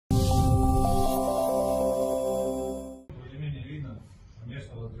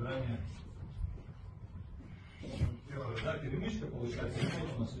получается,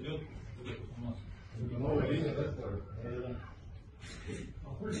 у нас идет у нас новая линия, да, вторая?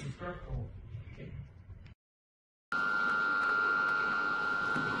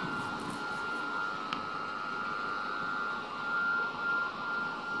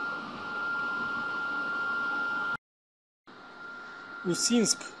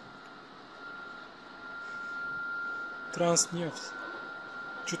 Usinsk, Transneft.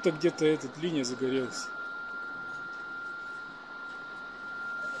 Что-то где-то эта линия загорелась.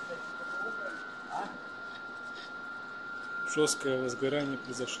 Жесткое возгорание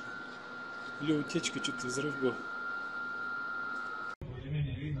произошло. Или утечка, что-то взрыв был.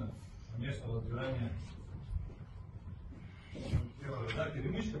 Более-менее видно место возгорания. Да,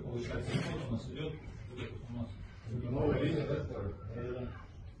 перемычка получается, у нас идет у нас новая линия, да, вторая?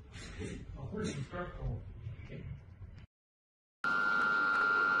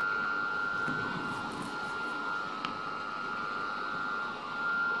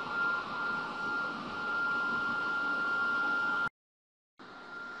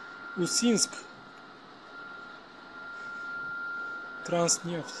 Usinsk,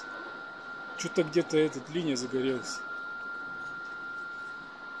 Transneft. Что-то где-то эта линия загорелась.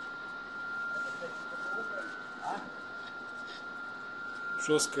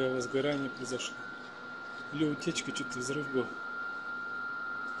 Жесткое возгорание произошло. Или утечка, что-то взрыв был.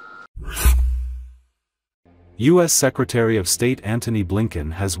 U.S. Secretary of State Antony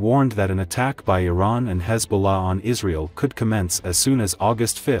Blinken has warned that an attack by Iran and Hezbollah on Israel could commence as soon as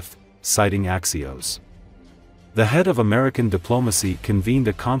August 5, citing Axios. The head of American diplomacy convened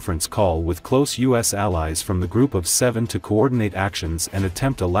a conference call with close U.S. allies from the Group of Seven to coordinate actions and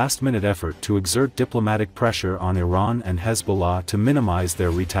attempt a last-minute effort to exert diplomatic pressure on Iran and Hezbollah to minimize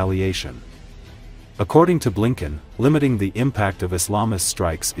their retaliation. According to Blinken, limiting the impact of Islamist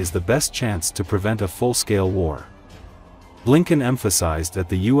strikes is the best chance to prevent a full-scale war. Blinken emphasized that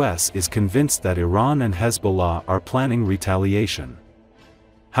the U.S. is convinced that Iran and Hezbollah are planning retaliation.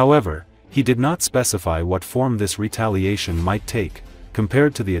 However, he did not specify what form this retaliation might take,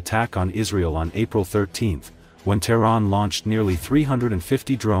 compared to the attack on Israel on April 13, when Tehran launched nearly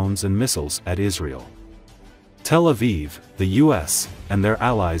 350 drones and missiles at Israel. Tel Aviv, the U.S., and their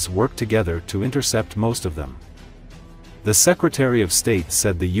allies worked together to intercept most of them. The Secretary of State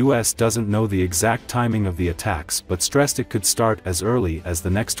said the U.S. doesn't know the exact timing of the attacks but stressed it could start as early as the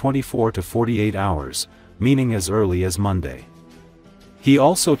next 24 to 48 hours, meaning as early as Monday. He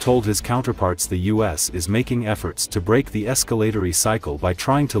also told his counterparts the U.S. is making efforts to break the escalatory cycle by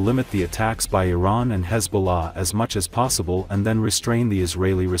trying to limit the attacks by Iran and Hezbollah as much as possible and then restrain the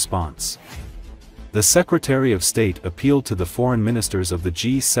Israeli response. The Secretary of State appealed to the foreign ministers of the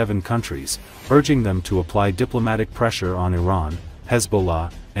G7 countries, urging them to apply diplomatic pressure on Iran,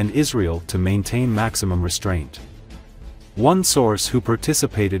 Hezbollah, and Israel to maintain maximum restraint. One source who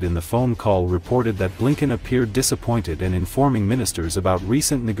participated in the phone call reported that Blinken appeared disappointed in informing ministers about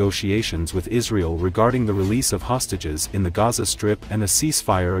recent negotiations with Israel regarding the release of hostages in the Gaza Strip and a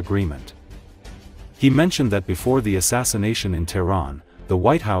ceasefire agreement. He mentioned that before the assassination in Tehran, the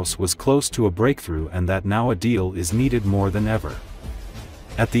White House was close to a breakthrough and that now a deal is needed more than ever.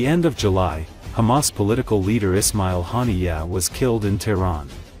 At the end of July, Hamas political leader Ismail Haniyeh was killed in Tehran.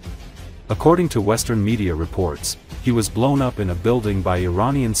 According to Western media reports, he was blown up in a building by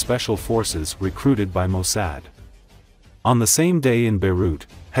Iranian special forces recruited by Mossad. On the same day in Beirut,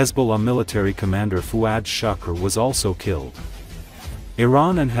 Hezbollah military commander Fuad Shukr was also killed.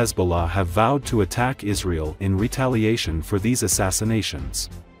 Iran and Hezbollah have vowed to attack Israel in retaliation for these assassinations.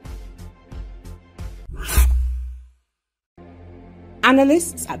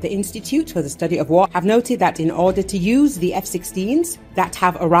 Analysts at the Institute for the Study of War have noted that in order to use the F-16s that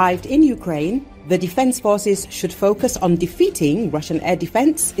have arrived in Ukraine, the defense forces should focus on defeating Russian air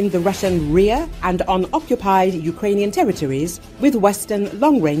defense in the Russian rear and on occupied Ukrainian territories with Western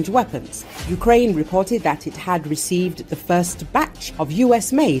long-range weapons. Ukraine reported that it had received the first batch of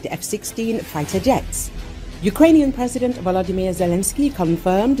US-made F-16 fighter jets. Ukrainian President Volodymyr Zelensky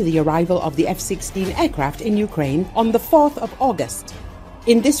confirmed the arrival of the F-16 aircraft in Ukraine on the 4th of August.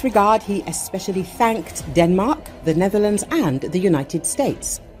 In this regard, he especially thanked Denmark, the Netherlands, and the United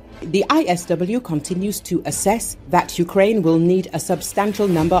States. The ISW continues to assess that Ukraine will need a substantial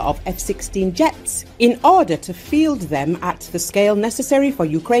number of F-16 jets in order to field them at the scale necessary for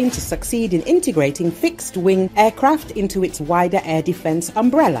Ukraine to succeed in integrating fixed-wing aircraft into its wider air defense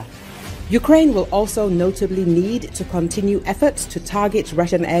umbrella. Ukraine will also notably need to continue efforts to target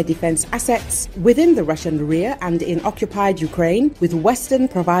Russian air defense assets within the Russian rear and in occupied Ukraine with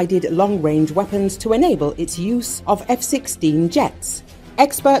Western-provided long-range weapons to enable its use of F-16 jets.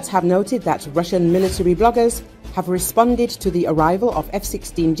 Experts have noted that Russian military bloggers have responded to the arrival of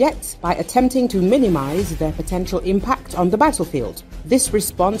F-16 jets by attempting to minimize their potential impact on the battlefield. This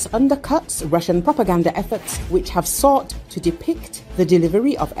response undercuts Russian propaganda efforts, which have sought to depict the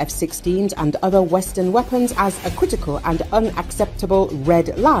delivery of F-16s and other Western weapons as a critical and unacceptable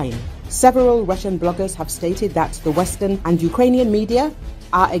red line. Several Russian bloggers have stated that the Western and Ukrainian media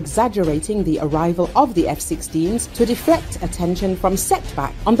are exaggerating the arrival of the F-16s to deflect attention from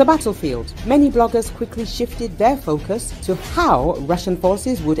setback on the battlefield. Many bloggers quickly shifted their focus to how Russian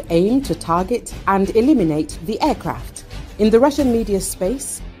forces would aim to target and eliminate the aircraft. In the Russian media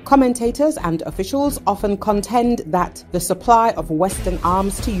space, commentators and officials often contend that the supply of Western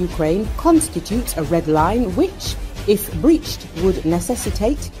arms to Ukraine constitutes a red line which, if breached, would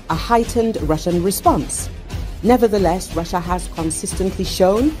necessitate a heightened Russian response. Nevertheless, Russia has consistently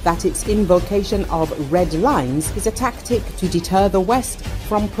shown that its invocation of red lines is a tactic to deter the West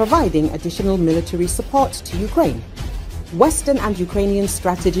from providing additional military support to Ukraine. Western and Ukrainian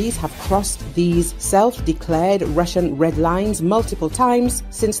strategies have crossed these self-declared Russian red lines multiple times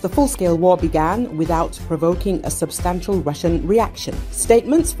since the full-scale war began without provoking a substantial Russian reaction.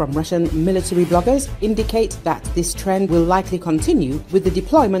 Statements from Russian military bloggers indicate that this trend will likely continue with the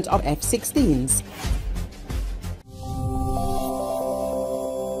deployment of F-16s.